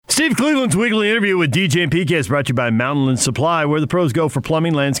Steve Cleveland's weekly interview with DJ and PK is brought to you by Mountainland Supply, where the pros go for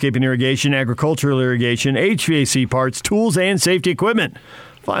plumbing, landscaping, irrigation, agricultural irrigation, HVAC parts, tools, and safety equipment.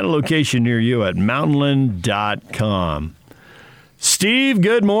 Find a location near you at mountainland.com. Steve,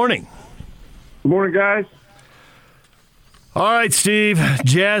 good morning. Good morning, guys. All right, Steve.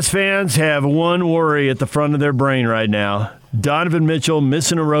 Jazz fans have one worry at the front of their brain right now. Donovan Mitchell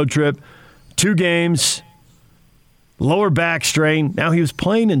missing a road trip, 2 games, lower back strain. Now, he was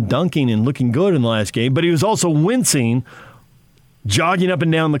playing and dunking and looking good in the last game, but he was also wincing, jogging up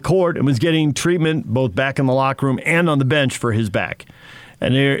and down the court, and was getting treatment both back in the locker room and on the bench for his back.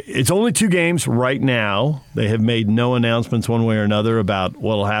 And it's only 2 games right now. They have made no announcements one way or another about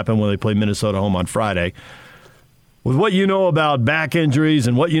what will happen when they play Minnesota home on Friday. With what you know about back injuries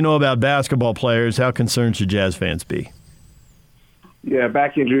and what you know about basketball players, how concerned should Jazz fans be? Yeah,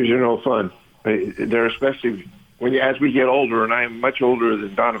 back injuries are no fun. They're especially as we get older, and I'm much older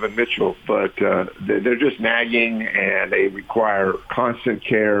than Donovan Mitchell, but they're just nagging and they require constant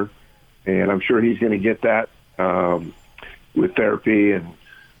care. And I'm sure he's going to get that with therapy and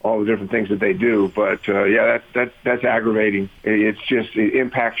all the different things that they do. But that's aggravating. It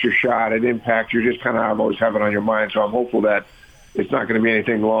impacts your shot. It impacts you. Just kind of always have it on your mind. So I'm hopeful that it's not going to be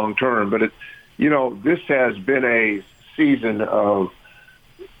anything long term. But this has been a season of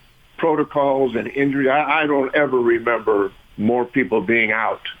protocols and injury. I don't ever remember more people being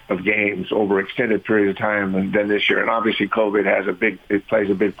out of games over extended periods of time than this year. And obviously COVID plays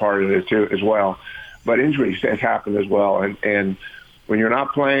a big part of it too as well. But injuries has happened as well. And when you're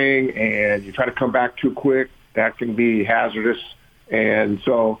not playing and you try to come back too quick, that can be hazardous. And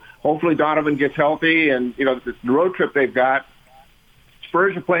so hopefully Donovan gets healthy. And, the road trip they've got,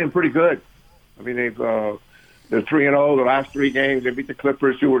 Spurs are playing pretty good. I mean, they're 3-0 the last 3 games. They beat the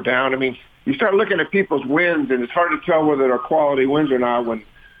Clippers, who were down. I mean, you start looking at people's wins, and it's hard to tell whether they're quality wins or not when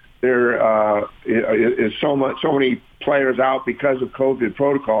there is so many players out because of COVID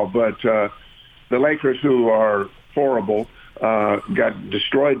protocol. But the Lakers, who are horrible, got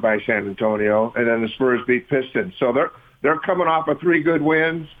destroyed by San Antonio, and then the Spurs beat Pistons. So they're coming off of 3 good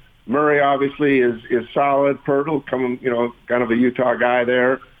wins. Murray obviously is solid. Pirtle coming, kind of a Utah guy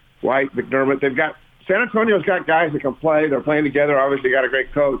there. White, McDermott. San Antonio's got guys that can play. They're playing together. Obviously got a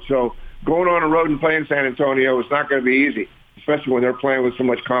great coach. So going on the road and playing San Antonio is not going to be easy, especially when they're playing with so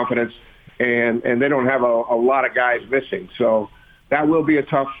much confidence and they don't have a lot of guys missing. So that will be a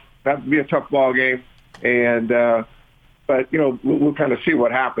tough ball game. And but we'll kind of see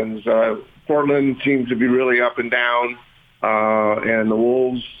what happens. Portland seems to be really up and down, and the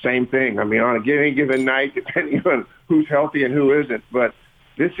Wolves, same thing. I mean, on any given night, depending on who's healthy and who isn't. But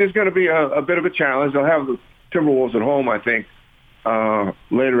this is going to be a bit of a challenge. They'll have the Timberwolves at home, I think,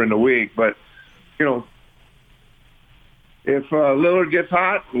 later in the week. But if Lillard gets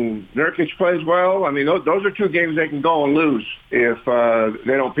hot and Nurkic plays well, I mean, those are 2 games they can go and lose if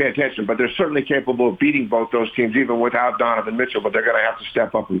they don't pay attention. But they're certainly capable of beating both those teams, even without Donovan Mitchell. But they're going to have to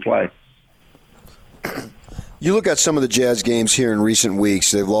step up and play. You look at some of the Jazz games here in recent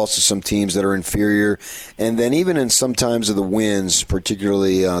weeks, they've lost to some teams that are inferior. And then even in some times of the wins,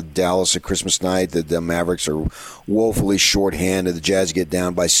 particularly Dallas at Christmas night, the Mavericks are woefully shorthanded. The Jazz get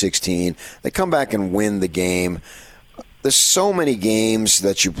down by 16. They come back and win the game. There's so many games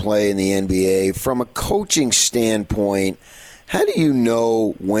that you play in the NBA. From a coaching standpoint, how do you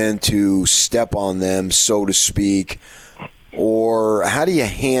know when to step on them, so to speak? Or how do you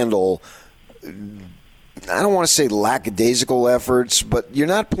handle, I don't want to say lackadaisical efforts, but you're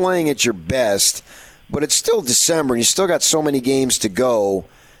not playing at your best, but it's still December, and you still got so many games to go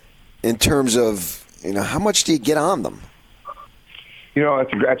in terms of, how much do you get on them?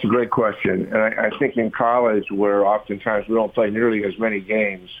 That's a great question. And I think in college, where oftentimes we don't play nearly as many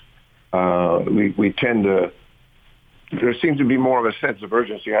games, we tend to, there seems to be more of a sense of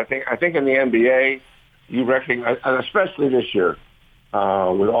urgency. I think in the NBA, you recognize, and especially this year,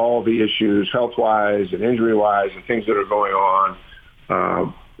 with all the issues health-wise and injury-wise and things that are going on,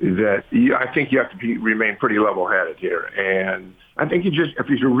 I think you have to remain pretty level-headed here. And I think if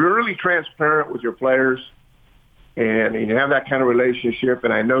you're really transparent with your players, and you have that kind of relationship,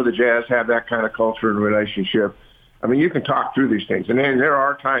 and I know the Jazz have that kind of culture and relationship, I mean, you can talk through these things. And then there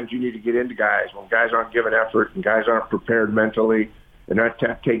are times you need to get into guys when guys aren't giving effort and guys aren't prepared mentally and not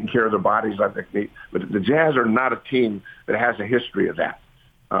taking care of their bodies like they need. But the Jazz are not a team that has a history of that.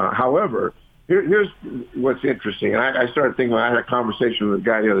 However, here's what's interesting. And I started thinking, I had a conversation with a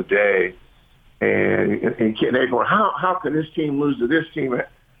guy the other day, and they go, how can this team lose to this team? And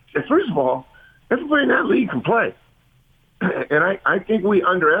first of all, everybody in that league can play. And I think we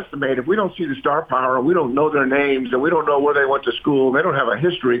underestimate, if we don't see the star power, we don't know their names, and we don't know where they went to school, they don't have a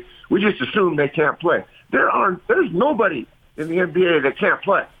history, we just assume they can't play. There's nobody in the NBA that can't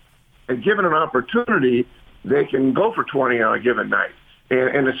play. And given an opportunity, they can go for 20 on a given night.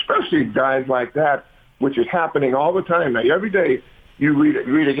 And especially guys like that, which is happening all the time. Now, every day you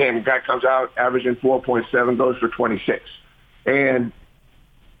read a game, a guy comes out averaging 4.7, goes for 26. And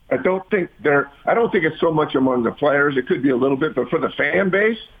I don't think it's so much among the players. It could be a little bit, but for the fan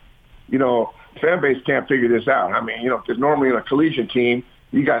base, the fan base can't figure this out. I mean, because normally in a collegiate team,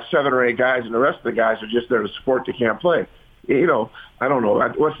 you got 7 or 8 guys, and the rest of the guys are just there to support the can't play. I don't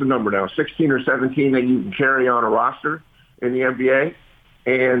know. What's the number now? 16 or 17 that you can carry on a roster in the NBA?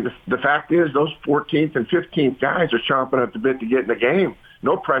 And the fact is, those 14th and 15th guys are chomping at the bit to get in the game.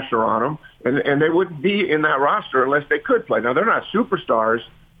 No pressure on them. And they wouldn't be in that roster unless they could play. Now, they're not superstars,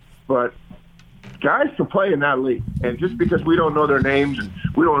 but guys can play in that league. And just because we don't know their names and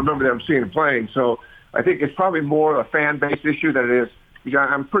we don't remember them seeing them playing. So I think it's probably more a fan-based issue than it is.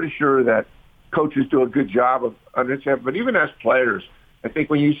 I'm pretty sure that coaches do a good job of understanding. But even as players, I think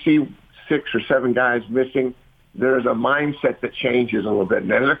when you see 6 or 7 guys missing, there's a mindset that changes a little bit.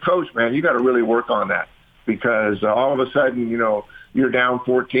 And as a coach, man, you got to really work on that, because all of a sudden, you're down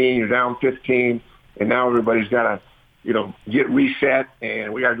 14, you're down 15, and now everybody's got to, get reset,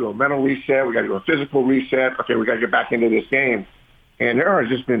 and we got to do a mental reset, we got to do a physical reset. Okay, we got to get back into this game. And there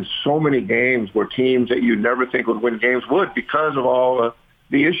have just been so many games where teams that you never think would win games would, because of all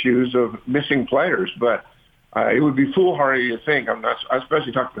the issues of missing players. But it would be foolhardy to think, I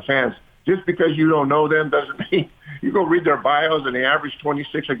especially talk to the fans, just because you don't know them doesn't mean you go read their bios and they average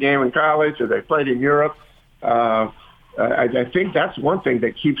 26 a game in college or they played in Europe. I think that's one thing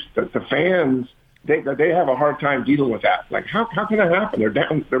that keeps the fans, they have a hard time dealing with that. Like, how can that happen?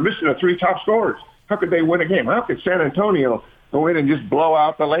 They're missing the 3 top scorers. How could they win a game? How could San Antonio go in and just blow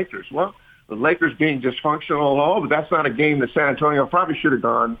out the Lakers? Well, the Lakers being dysfunctional and all, but that's not a game that San Antonio probably should have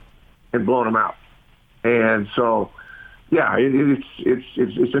gone and blown them out. And so, yeah,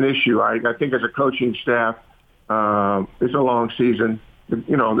 it's an issue. I think as a coaching staff, it's a long season.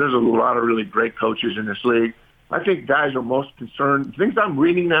 There's a lot of really great coaches in this league. I think guys are most concerned. Things I'm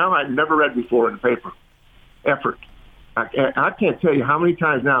reading now I've never read before in the paper. Effort. I can't tell you how many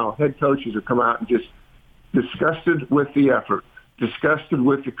times now head coaches have come out and just disgusted with the effort, disgusted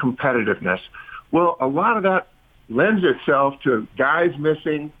with the competitiveness. Well, a lot of that lends itself to guys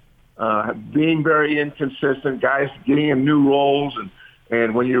missing, being very inconsistent, guys getting in new roles,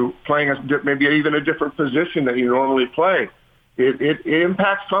 and when you're playing maybe even a different position than you normally play, it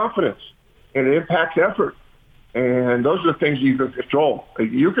impacts confidence and it impacts effort. And those are the things you can control.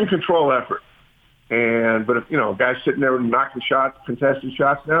 You can control effort. But if, guys sitting there knocking shots, contested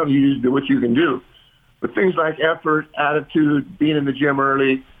shots down, you just do what you can do. But things like effort, attitude, being in the gym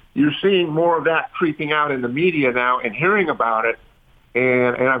early, you're seeing more of that creeping out in the media now and hearing about it.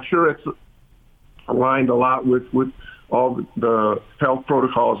 And I'm sure it's aligned a lot with all the health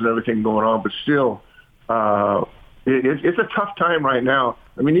protocols and everything going on. But still, it's a tough time right now.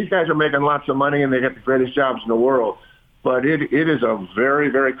 I mean, these guys are making lots of money and they got the greatest jobs in the world. But it is a very,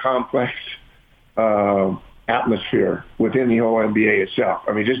 very complex atmosphere within the whole NBA itself.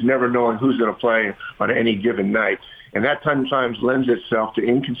 I mean, just never knowing who's going to play on any given night. And that sometimes lends itself to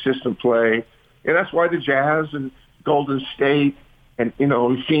inconsistent play. And that's why the Jazz and Golden State and,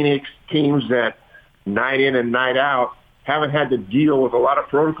 Phoenix, teams that night in and night out haven't had to deal with a lot of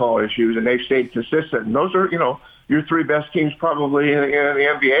protocol issues, and they've stayed consistent. And those are, your 3 best teams probably in the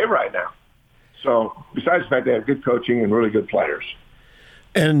NBA right now. So besides the fact they have good coaching and really good players.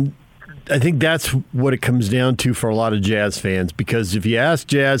 And I think that's what it comes down to for a lot of Jazz fans, because if you ask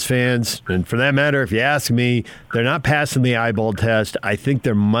Jazz fans, and for that matter, if you ask me, they're not passing the eyeball test. I think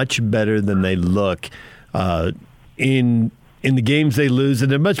they're much better than they look in the games they lose,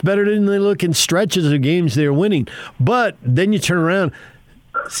 and they're much better than they look in stretches of games they're winning. But then you turn around,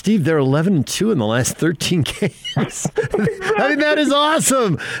 Steve, they're 11-2 in the last 13 games. I mean, that is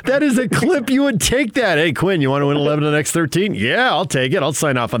awesome. That is a clip. You would take that. Hey, Quinn, you want to win 11 of the next 13? Yeah, I'll take it. I'll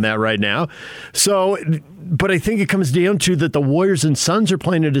sign off on that right now. So, but I think it comes down to that the Warriors and Suns are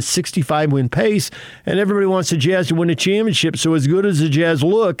playing at a 65-win pace, and everybody wants the Jazz to win a championship. So as good as the Jazz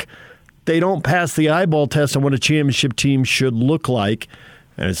look, they don't pass the eyeball test on what a championship team should look like.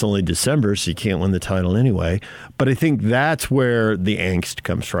 And it's only December, so you can't win the title anyway. But I think that's where the angst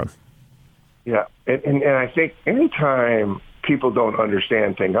comes from. Yeah, and I think anytime people don't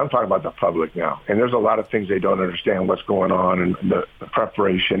understand things, I'm talking about the public now, and there's a lot of things they don't understand what's going on, and the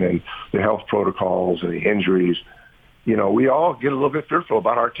preparation and the health protocols and the injuries. We all get a little bit fearful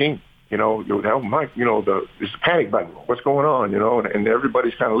about our team. Mike, it's a panic button. What's going on? And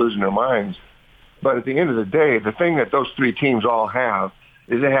everybody's kind of losing their minds. But at the end of the day, the thing that those three teams all have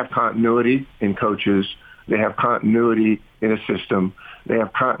is they have continuity in coaches. They have continuity in a system. They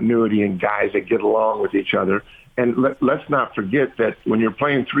have continuity in guys that get along with each other. And let's not forget that when you're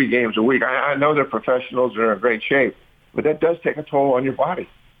playing 3 games a week, I know they're professionals, they're in great shape, but that does take a toll on your body.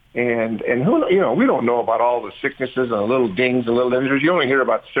 And we don't know about all the sicknesses and the little dings and little injuries. You only hear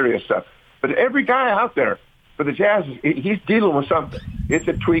about serious stuff. But every guy out there for the Jazz, he's dealing with something. It's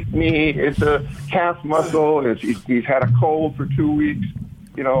a tweaked knee. It's a calf muscle. He's had a cold for 2 weeks,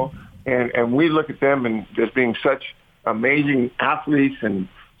 and we look at them as being such amazing athletes and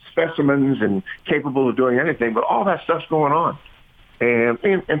specimens and capable of doing anything, but all that stuff's going on. And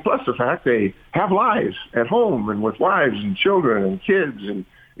plus the fact they have lives at home and with wives and children and kids and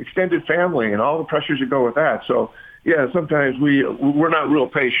extended family and all the pressures that go with that. So, yeah, sometimes we're not real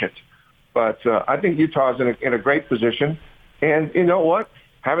patient. But I think Utah's in a great position. And you know what?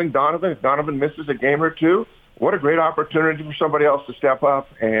 Having Donovan, if Donovan misses a game or two, what a great opportunity for somebody else to step up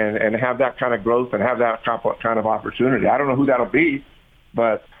and have that kind of growth and have that kind of opportunity. I don't know who that'll be,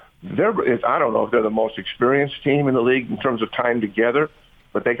 but I don't know if they're the most experienced team in the league in terms of time together,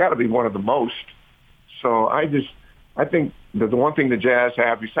 but they got to be one of the most. So I think that the one thing the Jazz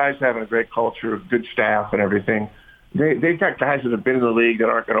have, besides having a great culture, good staff and everything, they've got guys that have been in the league that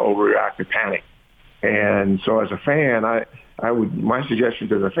aren't going to overreact to panic. And so as a fan, my suggestion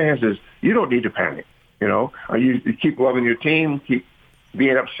to the fans is you don't need to panic. You keep loving your team, keep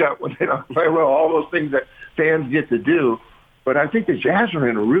being upset when they don't play well, all those things that fans get to do. But I think the Jazz are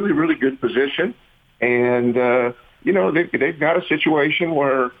in a really, really good position. And, they've got a situation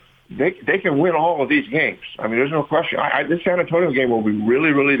where they can win all of these games. I mean, there's no question. This San Antonio game will be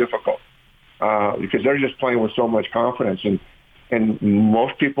really, really difficult because they're just playing with so much confidence. And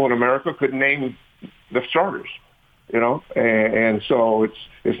most people in America couldn't name the starters, And so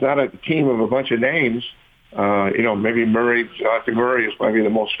it's not a team of a bunch of names. Maybe Murray, Jonathan Murray is probably the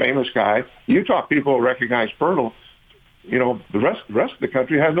most famous guy. Utah people recognize Pirtle. The rest of the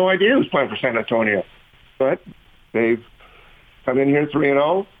country has no idea who's playing for San Antonio. But they've come in here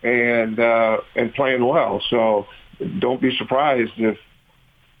 3-0 and playing well. So don't be surprised if,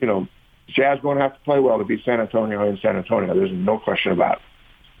 Jazz going to have to play well to beat San Antonio in San Antonio. There's no question about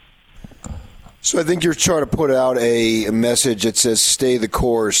it. So I think you're trying to put out a message that says stay the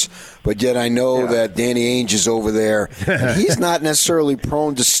course, but yet I know that Danny Ainge is over there. And he's not necessarily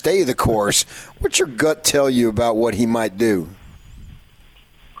prone to stay the course. What's your gut tell you about what he might do?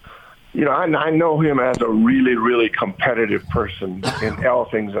 I know him as a really, really competitive person in all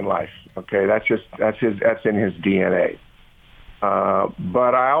things in life. Okay, that's in his DNA.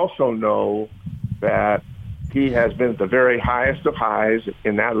 But I also know that he has been at the very highest of highs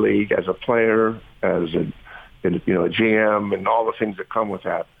in that league as a player, as a GM, and all the things that come with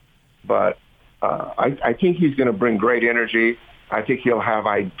that. But I think he's going to bring great energy. I think he'll have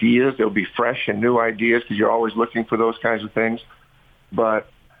ideas. They'll be fresh and new ideas because you're always looking for those kinds of things.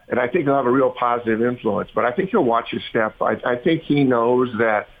 And I think he'll have a real positive influence. But I think he'll watch his step. I think he knows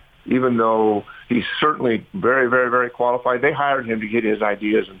that even though he's certainly very, very, very qualified, they hired him to get his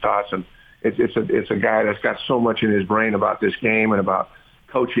ideas and thoughts. And it's a guy that's got so much in his brain about this game and about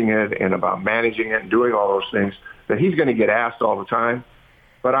coaching it and about managing it and doing all those things that he's going to get asked all the time.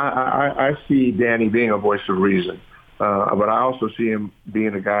 But I see Danny being a voice of reason. But I also see him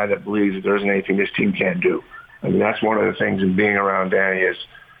being a guy that believes that there isn't anything this team can't do. I mean, that's one of the things in being around Danny is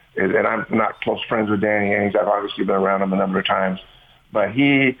and I'm not close friends with Danny Ainge. I've obviously been around him a number of times. But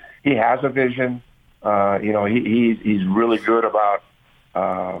he has a vision. He's really good about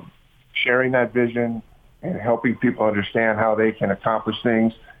sharing that vision and helping people understand how they can accomplish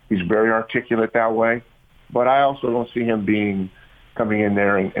things. He's very articulate that way. But I also don't see him coming in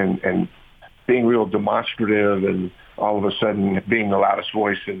there and being real demonstrative and all of a sudden being the loudest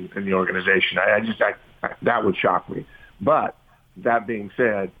voice in the organization. That would shock me. But that being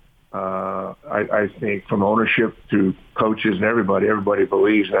said, I think from ownership to coaches and everybody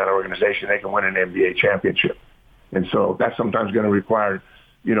believes in that organization they can win an NBA championship. And so that's sometimes going to require,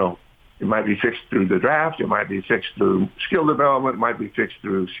 it might be fixed through the draft. It might be fixed through skill development. It might be fixed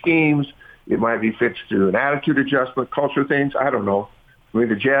through schemes. It might be fixed through an attitude adjustment, culture things. I don't know. I mean,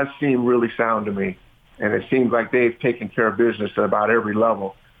 the Jazz seem really sound to me, and it seems like they've taken care of business at about every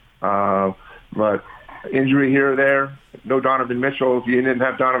level. But injury here or there, no Donovan Mitchell. If you didn't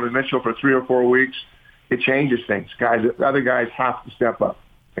have Donovan Mitchell for 3 or 4 weeks, it changes things. Other guys have to step up,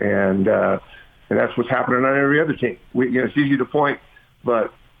 and that's what's happening on every other team. It's easy to point,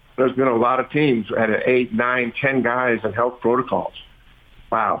 but there's been a lot of teams that had 8, 9, 10 guys in health protocols.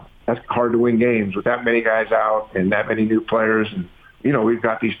 Wow. that's hard to win games with that many guys out and that many new players. And, we've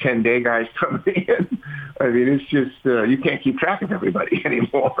got these 10-day guys coming in. I mean, it's just you can't keep track of everybody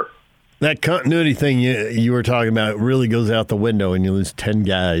anymore. That continuity thing you were talking about really goes out the window and you lose 10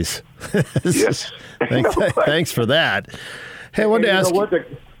 guys. Yes. Thanks for that. Hey, I wanted to ask you.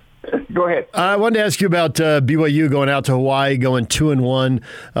 Go ahead. I wanted to ask you about BYU going out to Hawaii, going 2-1.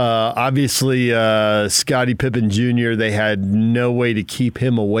 Obviously, Scottie Pippen Jr., they had no way to keep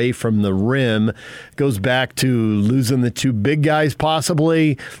him away from the rim. Goes back to losing the two big guys,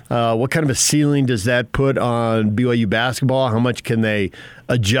 possibly. What kind of a ceiling does that put on BYU basketball? How much can they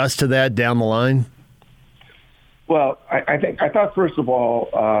adjust to that down the line? Well, I thought, first of all,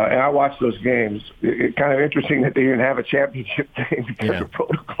 and I watched those games, it's kind of interesting that they didn't have a championship game because of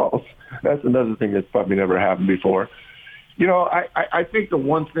protocols. That's another thing that's probably never happened before. I think the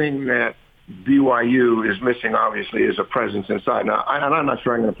one thing that BYU is missing, obviously, is a presence inside. Now, I'm not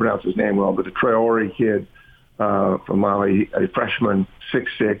sure I'm going to pronounce his name well, but the Traore kid from Mali, a freshman,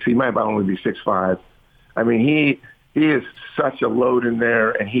 6'6", he might only be 6'5". I mean, he is such a load in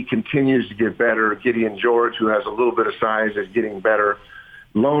there, and he continues to get better. Gideon George, who has a little bit of size, is getting better.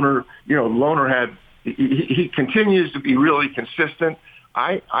 Lohner he continues to be really consistent.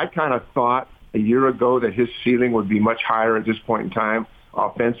 I kind of thought a year ago that his ceiling would be much higher at this point in time.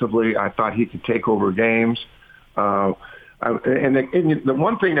 Offensively, I thought he could take over games. And the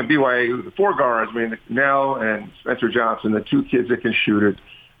one thing that BYU, the four guards, Nell and Spencer Johnson, the two kids that can shoot it,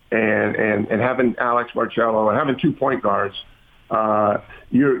 and having Alex Marcello and having 2 point guards,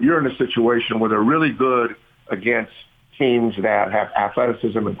 you're in a situation where they're really good against teams that have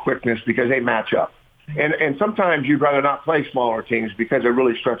athleticism and quickness because they match up. And sometimes you'd rather not play smaller teams because it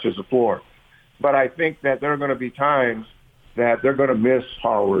really stretches the floor. But I think that there are going to be times that they're going to miss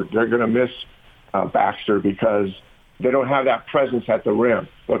Harward. They're going to miss Baxter because they don't have that presence at the rim.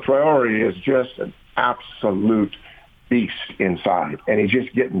 But Traore is just an absolute beast inside, and he's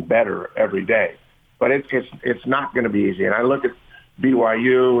just getting better every day. But it's not going to be easy. And I look at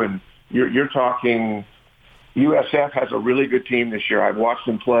BYU, and you're talking USF has a really good team this year. I've watched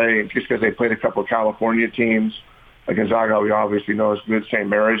them play just because they played a couple of California teams. Like Gonzaga, we obviously know is good. St.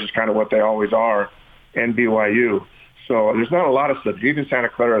 Mary's is kind of what they always are, and BYU. So there's not a lot of stuff. Even Santa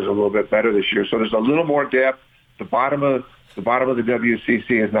Clara is a little bit better this year. So there's a little more depth. The bottom of the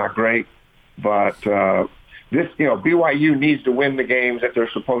WCC is not great, but BYU needs to win the games that they're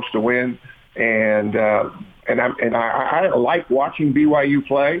supposed to win, and I like watching BYU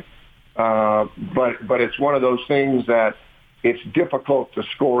play, but it's one of those things that it's difficult to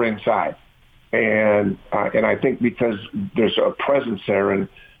score inside, and I think because there's a presence there, and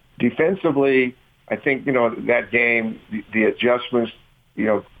defensively, I think that game, the adjustments,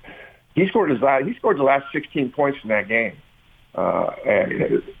 he scored the last 16 points in that game,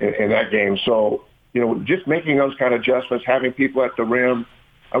 in that game, so. Just making those kind of adjustments, having people at the rim.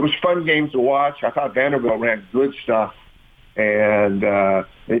 It was fun games to watch. I thought Vanderbilt ran good stuff. And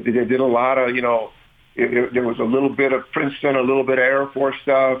they did a lot of, there was a little bit of Princeton, a little bit of Air Force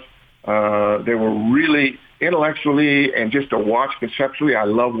stuff. They were really intellectually and just to watch conceptually. I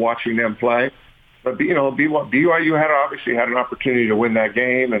love watching them play. But, BYU obviously had an opportunity to win that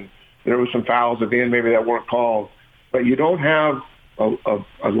game. And there were some fouls at the end maybe that weren't called. But you don't have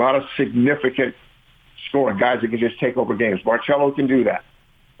a lot of significant scoring guys that can just take over games. Marcello can do that.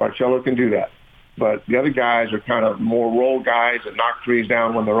 But the other guys are kind of more role guys that knock threes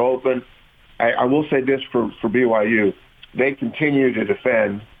down when they're open. I will say this for BYU. They continue to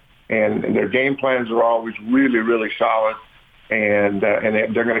defend, and their game plans are always really, really solid. And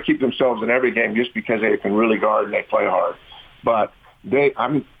they're going to keep themselves in every game just because they can really guard and they play hard. But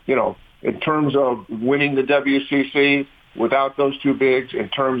in terms of winning the WCC without those two bigs, in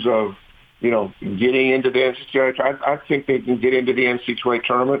terms of getting into the NCAA, I think they can get into the NCAA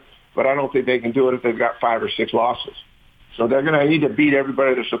tournament, but I don't think they can do it if they've got 5 or 6 losses. So they're going to need to beat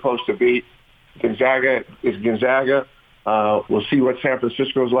everybody they're supposed to beat. Gonzaga is Gonzaga. We'll see what San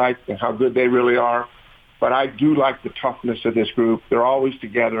Francisco's like and how good they really are. But I do like the toughness of this group. They're always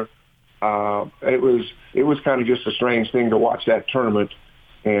together. It was kind of just a strange thing to watch that tournament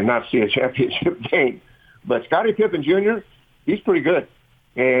and not see a championship game. But Scottie Pippen Jr., he's pretty good.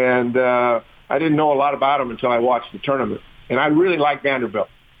 And I didn't know a lot about him until I watched the tournament. And I really like Vanderbilt.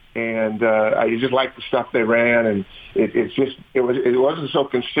 And I just like the stuff they ran. And it wasn't so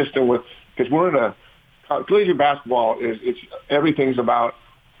consistent with, because we're in a collegiate basketball, everything's about,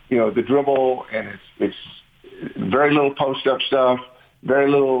 the dribble, and it's very little post-up stuff, very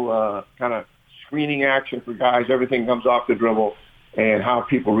little kind of screening action for guys. Everything comes off the dribble and how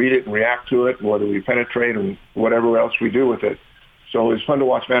people read it and react to it, and whether we penetrate and whatever else we do with it. So it's fun to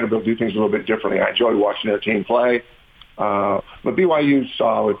watch Vanderbilt do things a little bit differently. I enjoy watching their team play. But BYU's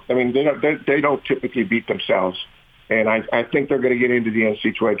solid. I mean, they don't typically beat themselves. And I think they're going to get into the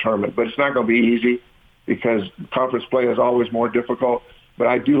NCAA tournament. But it's not going to be easy because conference play is always more difficult. But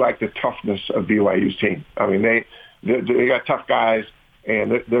I do like the toughness of BYU's team. I mean, they got tough guys,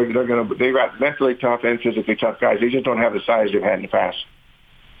 and they got mentally tough and physically tough guys. They just don't have the size they've had in the past.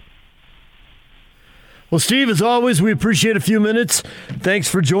 Well, Steve, as always, we appreciate a few minutes. Thanks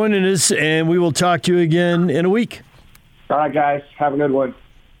for joining us, and we will talk to you again in a week. All right, guys. Have a good one.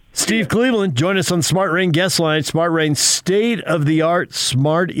 Steve Cleveland, join us on Smart Rain Guest Line. Smart Rain's state-of-the-art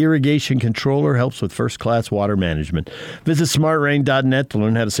smart irrigation controller helps with first-class water management. Visit smartrain.net to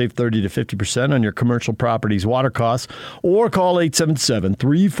learn how to save 30 to 50% on your commercial property's water costs, or call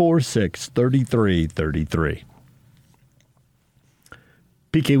 877-346-3333.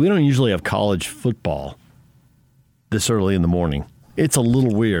 PK, we don't usually have college football this early in the morning. It's a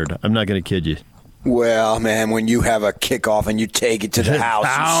little weird. I'm not going to kid you. Well, man, when you have a kickoff and you take it to the house,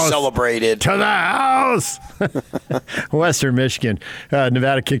 you celebrate it. To the house! Western Michigan.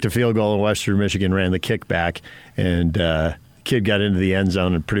 Nevada kicked a field goal, and Western Michigan ran the kickback. And kid got into the end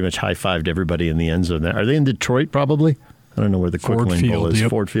zone and pretty much high-fived everybody in the end zone. Are they in Detroit, probably? I don't know where the Quick Lane Bowl is.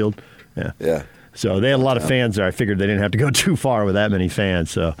 Yep. Ford Field? Yeah. So they had a lot of fans there. I figured they didn't have to go too far with that many fans.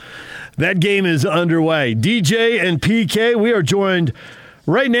 So that game is underway. DJ and PK, we are joined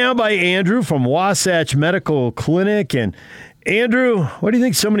right now by Andrew from Wasatch Medical Clinic. And Andrew, why do you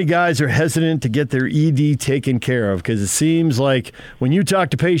think so many guys are hesitant to get their ED taken care of? Because it seems like when you talk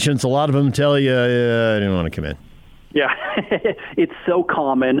to patients, a lot of them tell you, I didn't want to come in. Yeah, it's so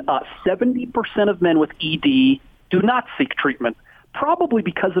common. 70% of men with ED do not seek treatment, probably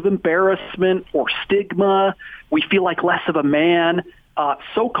because of embarrassment or stigma. We feel like less of a man.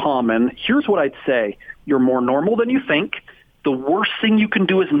 So common. Here's what I'd say. You're more normal than you think. The worst thing you can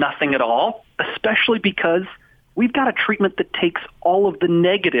do is nothing at all, especially because we've got a treatment that takes all of the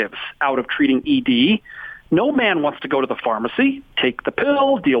negatives out of treating ED. No man wants to go to the pharmacy, take the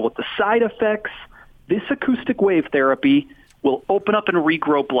pill, deal with the side effects. This acoustic wave therapy will open up and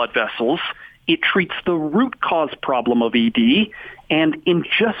regrow blood vessels. It treats the root cause problem of ED, and in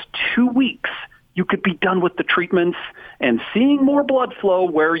just 2 weeks, you could be done with the treatments and seeing more blood flow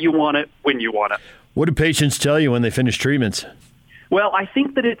where you want it, when you want it. What do patients tell you when they finish treatments? Well, I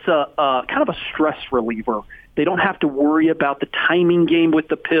think that it's a kind of a stress reliever. They don't have to worry about the timing game with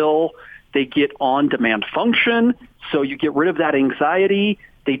the pill. They get on-demand function, so you get rid of that anxiety.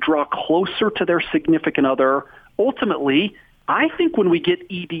 They draw closer to their significant other. Ultimately, I think when we get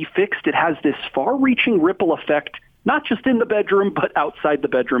ED fixed, it has this far-reaching ripple effect, not just in the bedroom, but outside the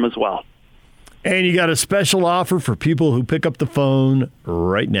bedroom as well. And you got a special offer for people who pick up the phone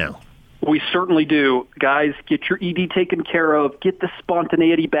right now. We certainly do. Guys, get your ED taken care of, get the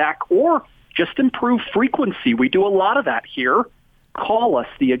spontaneity back, or just improve frequency. We do a lot of that here. Call us.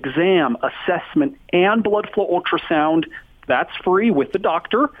 The exam, assessment, and blood flow ultrasound, that's free with the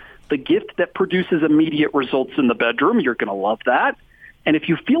doctor. The gift that produces immediate results in the bedroom, you're going to love that. And if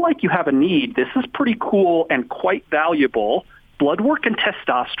you feel like you have a need, this is pretty cool and quite valuable. Blood work and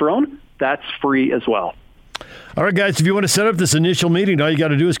testosterone, that's free as well. All right, guys, if you want to set up this initial meeting, all you got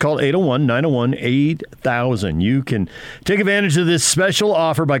to do is call 801-901-8000. You can take advantage of this special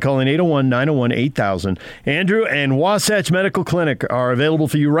offer by calling 801-901-8000. Andrew and Wasatch Medical Clinic are available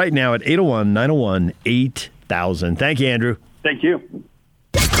for you right now at 801-901-8000. Thank you, Andrew. Thank you.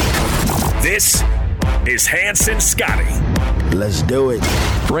 This is Hanson Scotty. Let's do it.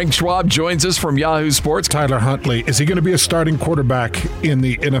 Frank Schwab joins us from Yahoo Sports. Tyler Huntley, is he going to be a starting quarterback in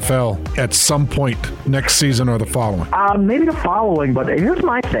the NFL at some point next season or the following? Maybe the following, but here's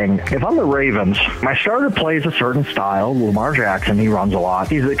my thing. If I'm the Ravens, my starter plays a certain style. Lamar Jackson, he runs a lot.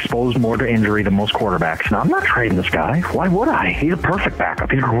 He's exposed more to injury than most quarterbacks. Now, I'm not trading this guy. Why would I? He's a perfect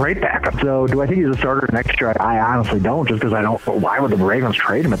backup. He's a great backup. So do I think he's a starter next year? I honestly don't, just because I don't. Why would the Ravens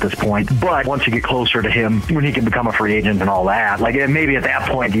trade him at this point? But once you get closer to him, when he can become a free agent and all that, like maybe at that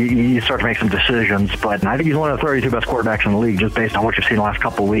point you start to make some decisions. But I think he's one of the 32 best quarterbacks in the league, just based on what you've seen the last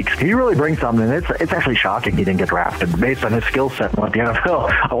couple of weeks. He really brings something. It's actually shocking he didn't get drafted based on his skill set and what the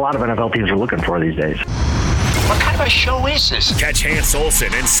NFL, a lot of NFL teams are looking for these days. What kind of a show is this? Catch Hans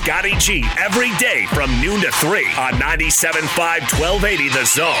Olsen and Scotty G every day from noon to 3 on 97.5 1280 The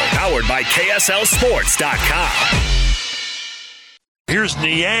Zone, powered by KSLSports.com. Here's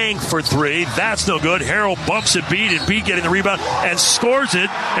Niang for three. That's no good. Harrell bumps at Beat, and Beat getting the rebound and scores it.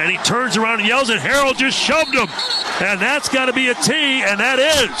 And he turns around and yells, and Harrell just shoved him. And that's got to be a T, and that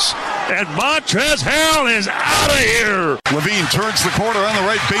is and Montrezl Harrell is out of here. LaVine turns the corner on the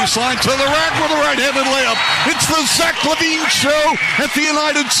right baseline to the rack with a right-handed layup. It's the Zach LaVine Show at the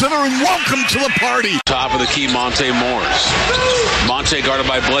United Center, and welcome to the party. Top of the key, Monte Morris. Monte guarded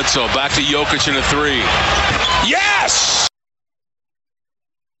by Bledsoe. Back to Jokic in a three. Yes!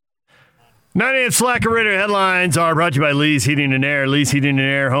 9 a.m. Slacker Radio headlines are brought to you by Lee's Heating and Air. Lee's Heating and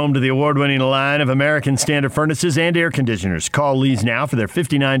Air, home to the award-winning line of American Standard furnaces and air conditioners. Call Lee's now for their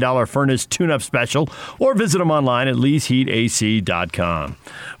 $59 furnace tune-up special or visit them online at leesheatac.com.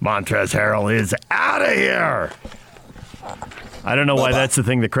 Montrezl Harrell is out of here. I don't know why that's the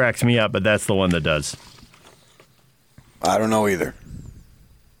thing that cracks me up, but that's the one that does. I don't know either.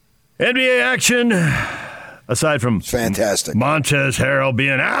 NBA action, aside from fantastic Montrezl Harrell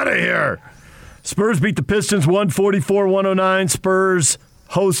being out of here. Spurs beat the Pistons 144-109. Spurs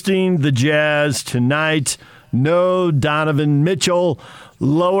hosting the Jazz tonight. No Donovan Mitchell.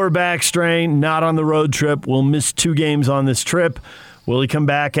 Lower back strain, not on the road trip. Will miss 2 games on this trip. Will he come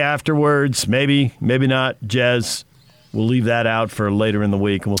back afterwards? Maybe, maybe not. Jazz, we'll leave that out for later in the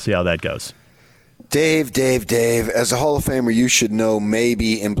week, and we'll see how that goes. Dave, as a Hall of Famer, you should know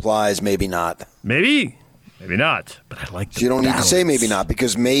maybe implies maybe not. Maybe not. But I like the So you don't balance. need to say maybe not,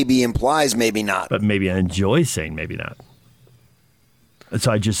 because maybe implies maybe not. But maybe I enjoy saying maybe not.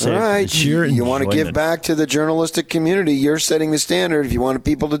 So I just say all right, sheer you want to give enjoyment. back to the journalistic community. You're setting the standard. If you want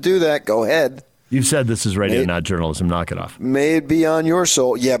people to do that, go ahead. You said this is radio, not journalism. Knock it off. May it be on your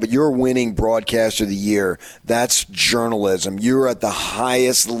soul. Yeah, but you're winning Broadcaster of the Year. That's journalism. You're at the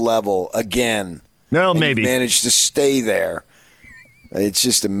highest level again. No, maybe. You've managed to stay there. It's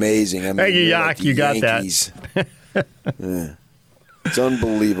just amazing. I mean, Hey, you're Yuck, like the you got Yankees. Yeah. It's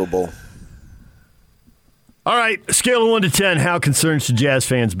unbelievable. All right, scale of 1 to 10, how concerned should Jazz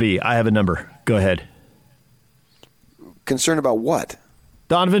fans be? I have a number. Go ahead. Concerned about what?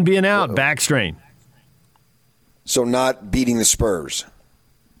 Donovan being out, back strain. So not beating the Spurs.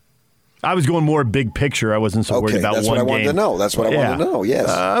 I was going more big picture. I wasn't so worried about that's one what I wanted game. to know. That's what I wanted to know, yes.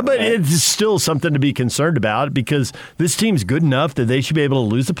 But it's still something to be concerned about because this team's good enough that they should be able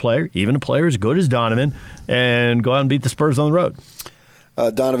to lose a player, even a player as good as Donovan, and go out and beat the Spurs on the road.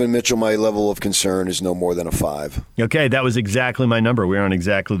 Donovan Mitchell, my level of concern is no more than a 5. Okay, that was exactly my number. We're on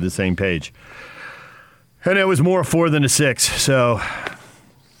exactly the same page. And it was more a 4 than a 6, so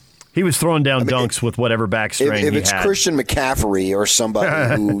he was throwing down dunks with whatever back strain he had. If it's Christian McCaffrey or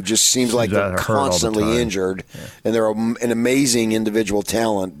somebody who just seems like they're constantly injured and they're an amazing individual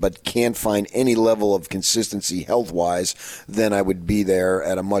talent but can't find any level of consistency health-wise, then I would be there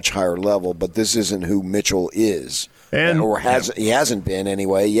at a much higher level. But this isn't who Mitchell is, he hasn't been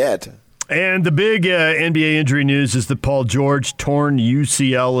anyway yet. And the big NBA injury news is that Paul George torn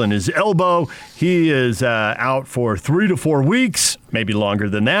UCL in his elbow. He is out for 3 to 4 weeks, maybe longer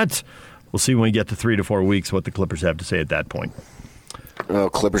than that. We'll see when we get to 3 to 4 weeks what the Clippers have to say at that point.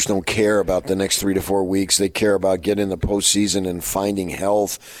 Clippers don't care about the next 3 to 4 weeks. They care about getting in the postseason and finding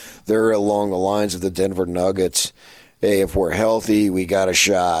health. They're along the lines of the Denver Nuggets. Hey, if we're healthy, we got a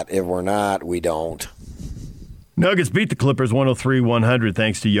shot. If we're not, we don't. Nuggets beat the Clippers 103-100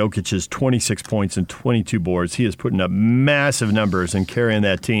 thanks to Jokic's 26 points and 22 boards. He is putting up massive numbers and carrying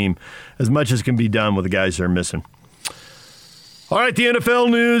that team as much as can be done with the guys they're missing. All right, the NFL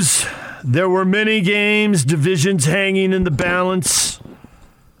news. There were many games, divisions hanging in the balance.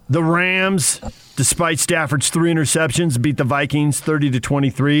 The Rams, despite Stafford's 3 interceptions, beat the Vikings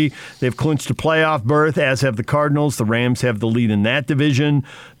 30-23. They've clinched a playoff berth, as have the Cardinals. The Rams have the lead in that division.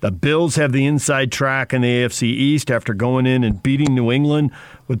 The Bills have the inside track in the AFC East after going in and beating New England.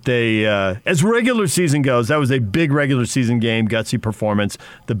 As regular season goes, that was a big regular season game, gutsy performance.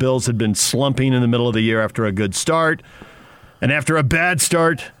 The Bills had been slumping in the middle of the year after a good start. And after a bad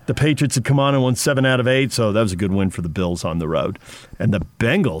start, the Patriots had come on and won 7 out of 8, so that was a good win for the Bills on the road. And the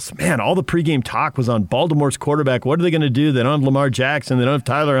Bengals, man, all the pregame talk was on Baltimore's quarterback. What are they going to do? They don't have Lamar Jackson. They don't have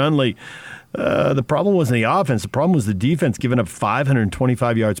Tyler Huntley. The problem wasn't the offense. The problem was the defense giving up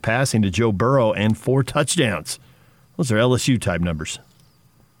 525 yards passing to Joe Burrow and 4 touchdowns. Those are LSU-type numbers.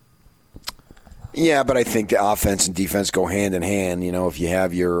 Yeah, but I think the offense and defense go hand in hand. You know, if you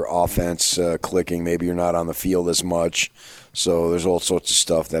have your offense clicking, maybe you're not on the field as much. So there's all sorts of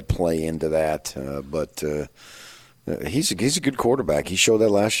stuff that play into that. But he's a good quarterback. He showed that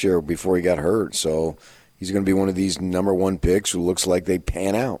last year before he got hurt. So he's going to be one of these number 1 picks who looks like they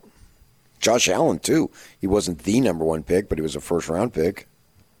pan out. Josh Allen, too. He wasn't the number 1 pick, but he was a first-round pick.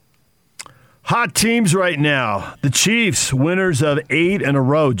 Hot teams right now. The Chiefs, winners of 8 in a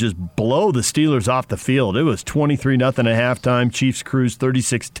row, just blow the Steelers off the field. It was 23-0 at halftime. Chiefs cruised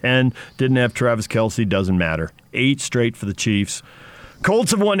 36-10. Didn't have Travis Kelce. Doesn't matter. 8 straight for the Chiefs.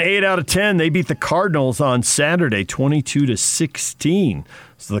 Colts have won 8 out of 10. They beat the Cardinals on Saturday, 22-16.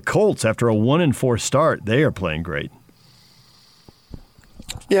 So the Colts, after a 1-4 start, they are playing great.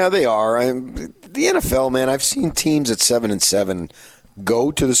 Yeah, they are. The NFL, man, I've seen teams at 7-7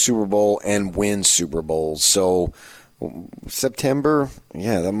 go to the Super Bowl and win Super Bowls. So September,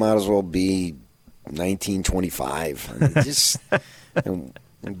 yeah, that might as well be 1925. I mean, just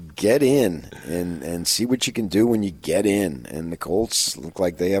get in and see what you can do when you get in. And the Colts look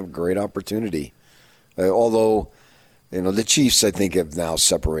like they have a great opportunity. Although, the Chiefs, I think, have now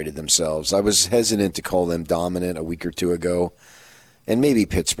separated themselves. I was hesitant to call them dominant a week or two ago. And maybe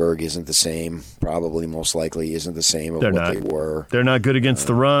Pittsburgh isn't the same, probably most likely isn't the same of what they were. They're not good against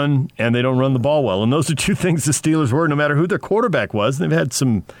the run, and they don't run the ball well. And those are two things the Steelers were, no matter who their quarterback was. They've had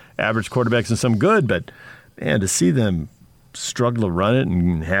some average quarterbacks and some good, but, man, to see them struggle to run it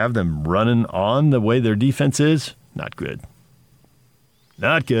and have them running on the way their defense is, not good.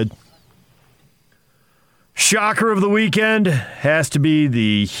 Not good. Shocker of the weekend has to be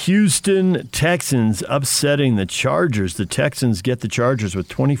the Houston Texans upsetting the Chargers. The Texans get the Chargers with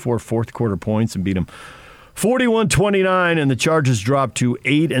 24 fourth-quarter points and beat them 41-29, and the Chargers drop to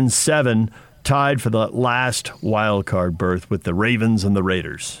 8-7, tied for the last wild card berth with the Ravens and the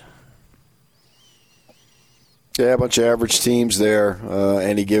Raiders. Yeah, a bunch of average teams there.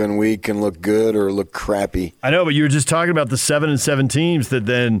 Any given week can look good or look crappy. I know, but you were just talking about the 7-7 teams that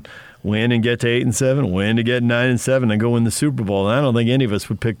then win and get to 8-7, win to get 9-7, and go win the Super Bowl. And I don't think any of us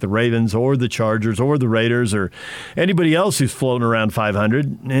would pick the Ravens or the Chargers or the Raiders or anybody else who's floating around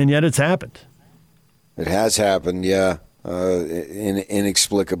 500, and yet it's happened. It has happened, yeah.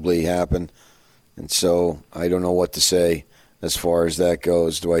 Inexplicably happened. And so I don't know what to say as far as that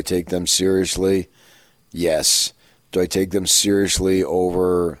goes. Do I take them seriously? Yes. Do I take them seriously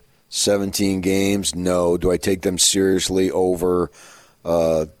over 17 games? No. Do I take them seriously over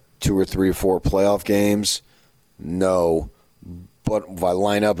 2 or 3 or 4 playoff games? No. But if I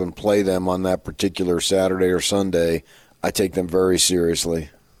line up and play them on that particular Saturday or Sunday, I take them very seriously.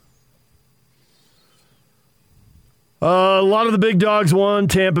 A lot of the big dogs won.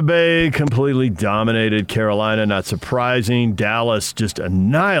 Tampa Bay completely dominated Carolina, not surprising. Dallas just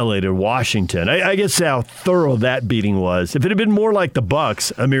annihilated Washington. I guess how thorough that beating was. If it had been more like the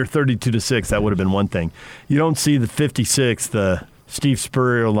Bucs, a mere 32-6, that would have been one thing. You don't see the 56, the Steve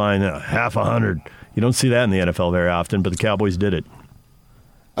Spurrier line, half 100. You don't see that in the NFL very often, but the Cowboys did it.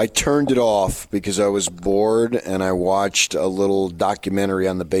 I turned it off because I was bored, and I watched a little documentary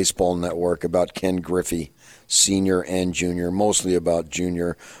on the Baseball Network about Ken Griffey, senior and junior, mostly about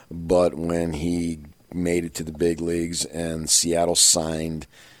junior, but when he made it to the big leagues and Seattle signed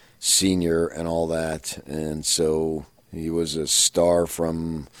senior and all that. And so he was a star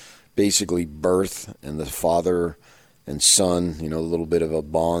from basically birth, and the father and son, a little bit of a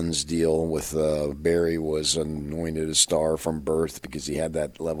Bonds deal with Barry, was anointed a star from birth because he had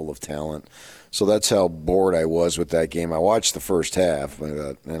that level of talent. So that's how bored I was with that game. I watched the first half,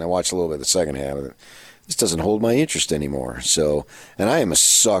 and I watched a little bit of the second half of it. This doesn't hold my interest anymore. So, and I am a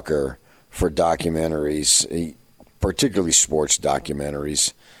sucker for documentaries, particularly sports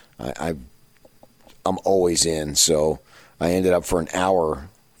documentaries. I'm always in. So I ended up for an hour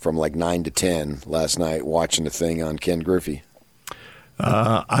from like 9 to 10 last night watching the thing on Ken Griffey.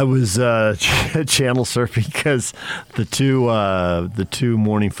 I was channel surfing because the two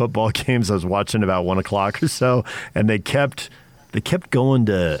morning football games I was watching about 1 o'clock or so, and they kept going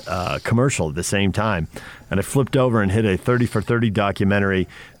to commercial at the same time. And I flipped over and hit a 30 for 30 documentary.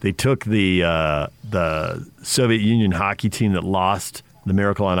 They took the Soviet Union hockey team that lost the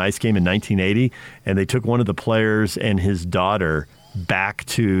Miracle on Ice game in 1980, and they took one of the players and his daughter back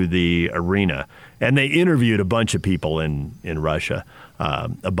to the arena. And they interviewed a bunch of people in Russia,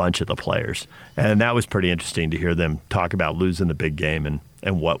 a bunch of the players. And that was pretty interesting to hear them talk about losing the big game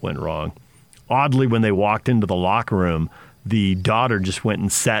and what went wrong. Oddly, when they walked into the locker room, the daughter just went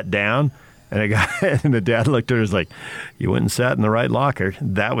and sat down, and the dad looked at her and was like, "You went and sat in the right locker.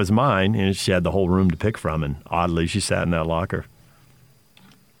 That was mine." And she had the whole room to pick from, and oddly, she sat in that locker.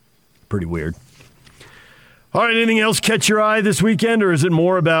 Pretty weird. All right, anything else catch your eye this weekend, or is it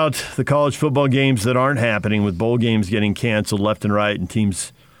more about the college football games that aren't happening, with bowl games getting canceled left and right and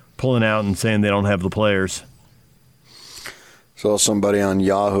teams pulling out and saying they don't have the players? Saw somebody on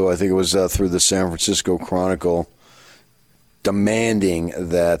Yahoo, I think it was through the San Francisco Chronicle, demanding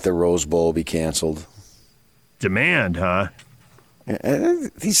that the Rose Bowl be canceled. Demand, huh?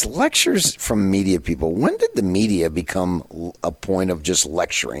 These lectures from media people, when did the media become a point of just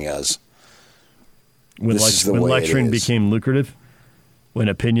lecturing us? When lecturing became lucrative? When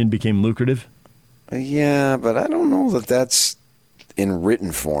opinion became lucrative? Yeah, but I don't know that that's in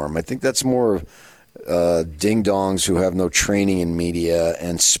written form. I think that's more ding-dongs who have no training in media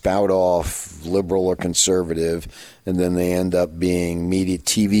and spout off liberal or conservative, and then they end up being media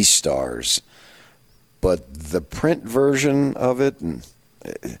TV stars. But the print version of it,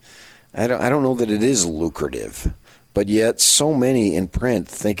 I don't know that it is lucrative. But yet so many in print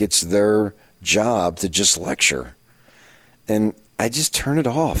think it's their job to just lecture. And I just turn it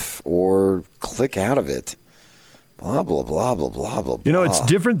off or click out of it. Blah, blah, blah, blah, blah, blah, blah. You know, it's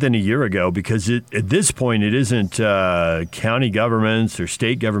different than a year ago because at this point it isn't county governments or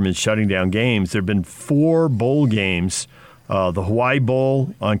state governments shutting down games. There have been 4 bowl games. The Hawaii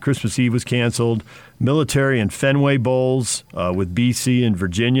Bowl on Christmas Eve was canceled. Military and Fenway Bowls with BC and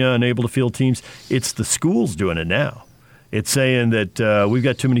Virginia unable to field teams. It's the schools doing it now. It's saying that we've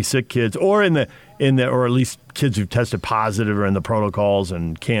got too many sick kids, or or at least kids who've tested positive are in the protocols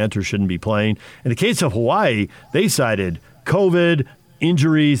and can't or shouldn't be playing. In the case of Hawaii, they cited COVID,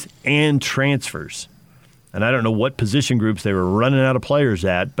 injuries, and transfers. And I don't know what position groups they were running out of players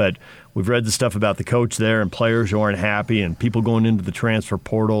at, but we've read the stuff about the coach there and players who aren't happy and people going into the transfer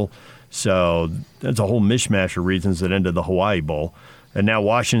portal. So that's a whole mishmash of reasons that ended the Hawaii Bowl. And now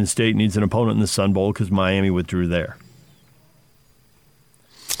Washington State needs an opponent in the Sun Bowl because Miami withdrew there.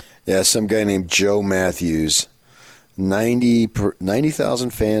 Yeah, some guy named Joe Matthews. 90,000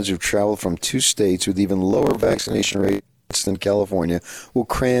 fans who've traveled from 2 states with even lower vaccination rates than California will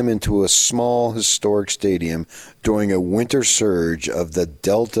cram into a small historic stadium during a winter surge of the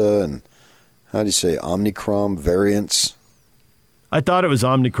Delta and, Omicron variants. I thought it was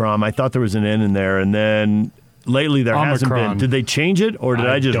Omicron. I thought there was an N in there, and then lately there hasn't been. Did they change it, or did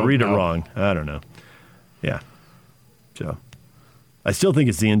I just read it wrong? I don't know. Yeah. So I still think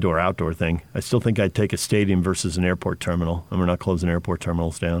it's the indoor-outdoor thing. I still think I'd take a stadium versus an airport terminal. And we're not closing airport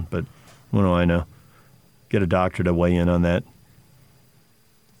terminals down, but what do I know? Get a doctor to weigh in on that.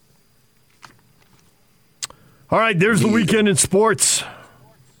 All right, there's the weekend in sports.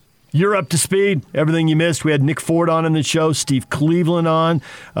 You're up to speed. Everything you missed. We had Nick Ford on in the show, Steve Cleveland on.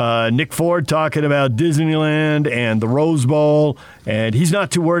 Nick Ford talking about Disneyland and the Rose Bowl. And he's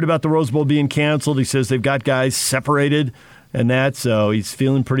not too worried about the Rose Bowl being canceled. He says they've got guys separated and that, so he's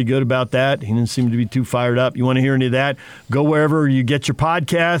feeling pretty good about that. He didn't seem to be too fired up. You want to hear any of that? Go wherever you get your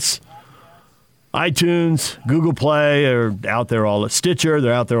podcasts. iTunes, Google Play, or out there Stitcher,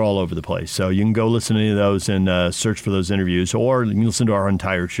 they're out there all over the place. So you can go listen to any of those and search for those interviews, or you can listen to our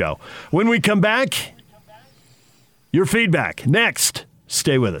entire show. When we come back, your feedback. Next,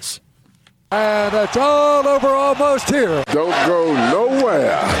 stay with us. And it's all over almost here. Don't go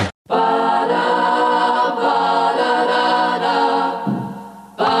nowhere.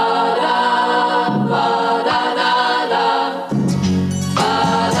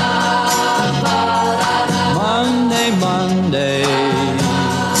 Monday,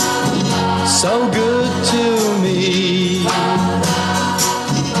 so good to me.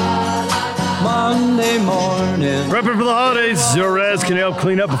 Monday morning. Prepping for the holidays, Zerorez can help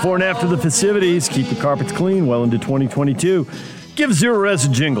clean up before and after the festivities. Keep the carpets clean well into 2022. Give Zerorez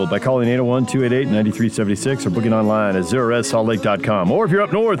a jingle by calling 801-288-9376 or booking online at ZerorezSaltLake.com. Or if you're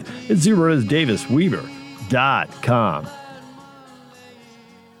up north, it's ZerorezDavisWeaver.com.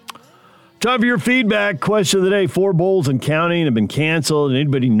 Time for your feedback. Question of the day. 4 bowls and counting have been canceled.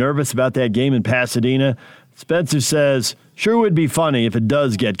 Anybody nervous about that game in Pasadena? Spencer says, sure would be funny if it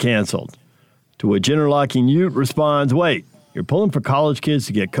does get canceled. To which Interlocking Ute responds, wait, you're pulling for college kids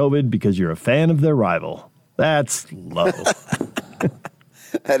to get COVID because you're a fan of their rival. That's low.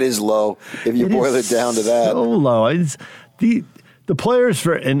 That is low if you boil it down to that. So low. It's the players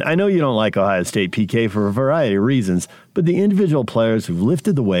and I know you don't like Ohio State PK for a variety of reasons, but the individual players who've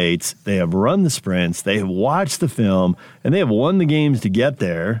lifted the weights, they have run the sprints, they have watched the film, and they have won the games to get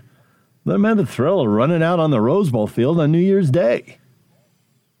there. Let them have the thrill of running out on the Rose Bowl field on New Year's Day.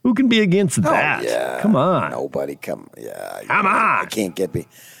 Who can be against that? Yeah. Come on. Nobody Come on. I can't get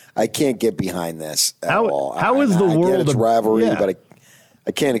behind this at all. How is the world? I get it's rivalry, but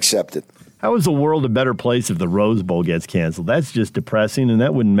I can't accept it. How is the world a better place if the Rose Bowl gets canceled? That's just depressing, and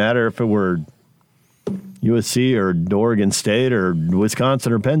that wouldn't matter if it were USC or Oregon State or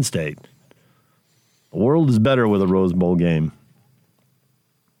Wisconsin or Penn State. The world is better with a Rose Bowl game.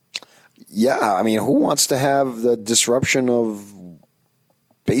 Yeah, I mean, who wants to have the disruption of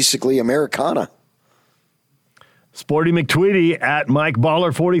basically Americana? Sporty McTweety at Mike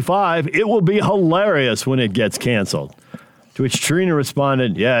Baller 45. It will be hilarious when it gets canceled. To which Trina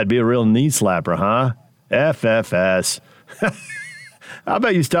responded, yeah, it'd be a real knee slapper, huh? FFS. How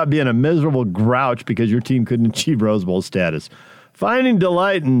about you stop being a miserable grouch because your team couldn't achieve Rose Bowl status? Finding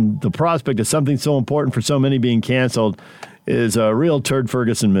delight in the prospect of something so important for so many being canceled is a real Turd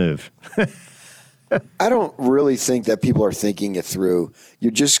Ferguson move. I don't really think that people are thinking it through.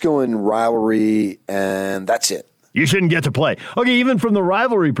 You're just going rivalry, and that's it. You shouldn't get to play. Okay, even from the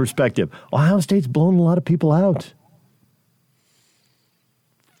rivalry perspective, Ohio State's blown a lot of people out.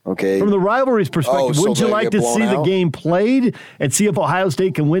 Okay. From the rivalry's perspective, wouldn't you like to see the game played and see if Ohio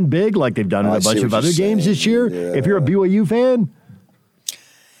State can win big like they've done in a bunch of other games this year? Yeah. If you're a BYU fan?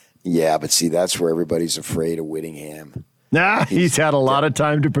 Yeah, but see, that's where everybody's afraid of Whittingham. Nah, he's had a lot of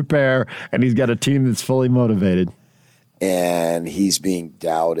time to prepare, and he's got a team that's fully motivated. And he's being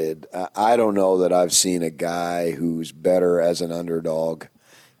doubted. I don't know that I've seen a guy who's better as an underdog.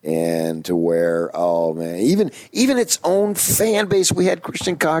 And to where, oh man, even its own fan base. We had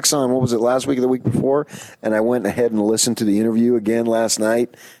Christian Cox on. What was it, last week or the week before? And I went ahead and listened to the interview again last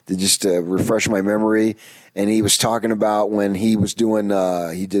night to just refresh my memory. And he was talking about when he was doing,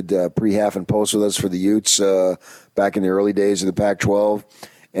 he did pre-half and post with us for the Utes back in the early days of the Pac-12.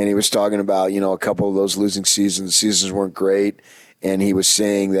 And he was talking about, a couple of those losing seasons. The seasons weren't great. And he was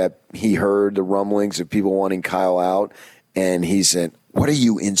saying that he heard the rumblings of people wanting Kyle out. And he said, what are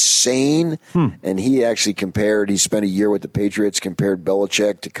you, insane? And he actually he spent a year with the Patriots, compared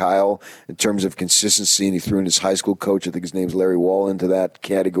Belichick to Kyle in terms of consistency, and he threw in his high school coach, I think his name's Larry Wall, into that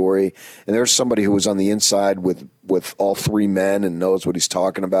category. And there's somebody who was on the inside with all three men and knows what he's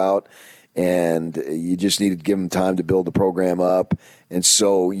talking about. And you just need to give him time to build the program up. And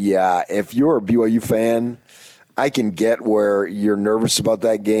so, yeah, if you're a BYU fan, I can get where you're nervous about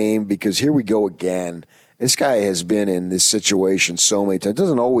that game, because here we go again. This guy has been in this situation so many times. It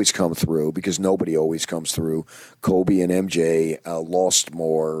doesn't always come through, because nobody always comes through. Kobe and MJ lost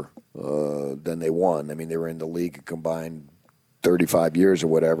more than they won. I mean, they were in the league a combined 35 years or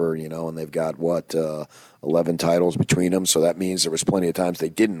whatever, and they've got, 11 titles between them. So that means there was plenty of times they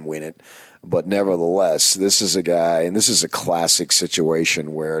didn't win it. But nevertheless, this is a guy, and this is a classic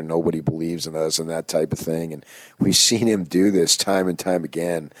situation where nobody believes in us and that type of thing. And we've seen him do this time and time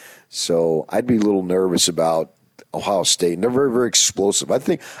again. So I'd be a little nervous about Ohio State. And they're very, very explosive.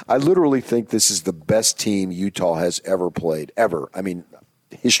 I literally think this is the best team Utah has ever played, ever. I mean,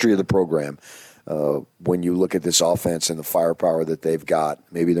 history of the program. When you look at this offense and the firepower that they've got,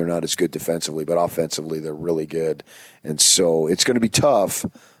 maybe they're not as good defensively, but offensively they're really good. And so it's going to be tough,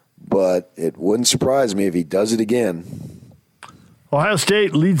 but it wouldn't surprise me if he does it again. Ohio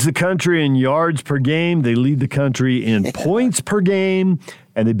State leads the country in yards per game. They lead the country in points per game,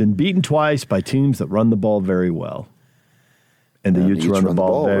 and they've been beaten twice by teams that run the ball very well. And the Utes run the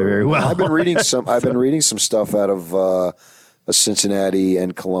ball very, very well. I've been reading some stuff out of Cincinnati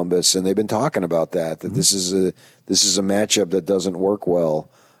and Columbus, and they've been talking about that this is a matchup that doesn't work well.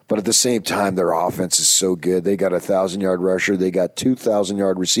 But at the same time, their offense is so good. They got a 1,000-yard rusher. They got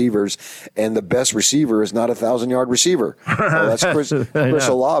 2,000-yard receivers, and the best receiver is not a 1,000-yard receiver. That's Chris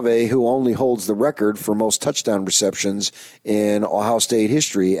Olave, who only holds the record for most touchdown receptions in Ohio State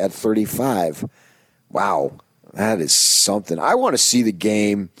history at 35. Wow, that is something. I want to see the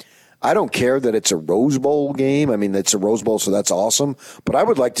game. I don't care that it's a Rose Bowl game. I mean, it's a Rose Bowl, so that's awesome. But I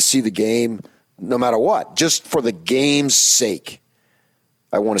would like to see the game no matter what, just for the game's sake.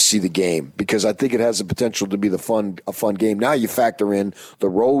 I want to see the game because I think it has the potential to be a fun game. Now you factor in the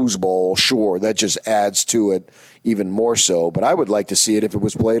Rose Bowl, sure, that just adds to it even more so. But I would like to see it if it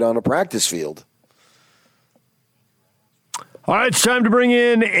was played on a practice field. All right, it's time to bring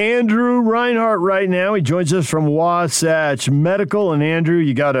in Andrew Reinhardt right now. He joins us from Wasatch Medical. And Andrew,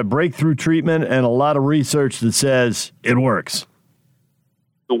 you got a breakthrough treatment and a lot of research that says it works.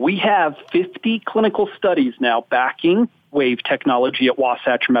 We have 50 clinical studies now backing Wave technology at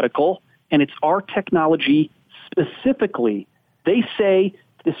Wasatch Medical, and it's our technology specifically. They say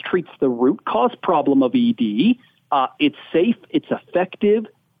this treats the root cause problem of ED. It's safe. It's effective.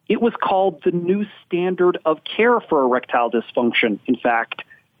 It was called the new standard of care for erectile dysfunction. In fact,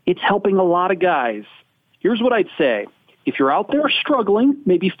 it's helping a lot of guys. Here's what I'd say. If you're out there struggling,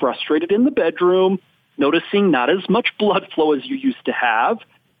 maybe frustrated in the bedroom, noticing not as much blood flow as you used to have,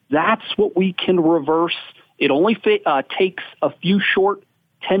 that's what we can reverse. It only takes a few short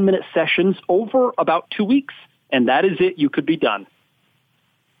 10-minute sessions over about 2 weeks, and that is it. You could be done.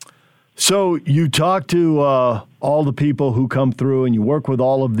 So you talk to all the people who come through and you work with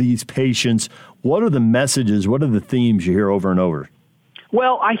all of these patients. What are the messages? What are the themes you hear over and over?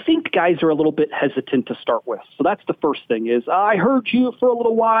 Well, I think guys are a little bit hesitant to start with. So that's the first thing is, I heard you for a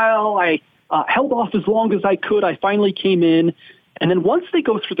little while. I held off as long as I could. I finally came in. And then once they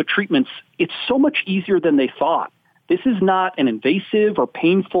go through the treatments, it's so much easier than they thought. This is not an invasive or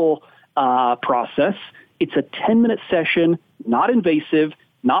painful process. It's a 10-minute session, not invasive,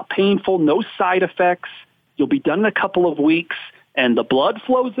 not painful, no side effects. You'll be done in a couple of weeks, and the blood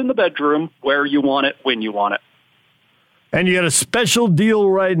flows in the bedroom where you want it, when you want it. And you got a special deal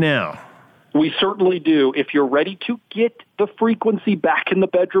right now. We certainly do. If you're ready to get the frequency back in the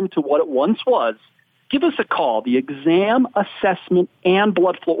bedroom to what it once was, give us a call. The exam, assessment, and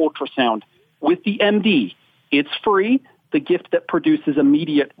blood flow ultrasound with the MD. It's free. The gift that produces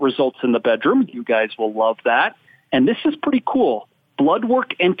immediate results in the bedroom. You guys will love that. And this is pretty cool. Blood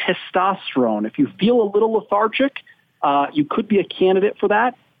work and testosterone. If you feel a little lethargic, you could be a candidate for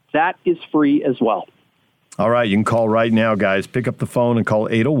that. That is free as well. All right, you can call right now, guys. Pick up the phone and call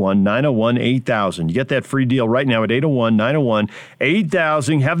 801-901-8000. You get that free deal right now at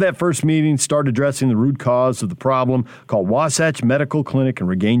 801-901-8000. Have that first meeting. Start addressing the root cause of the problem. Call Wasatch Medical Clinic and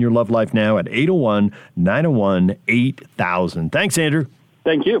regain your love life now at 801-901-8000. Thanks, Andrew.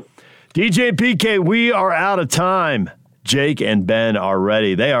 Thank you. DJ and PK, we are out of time. Jake and Ben are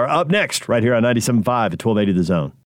ready. They are up next right here on 97.5 at 1280 The Zone.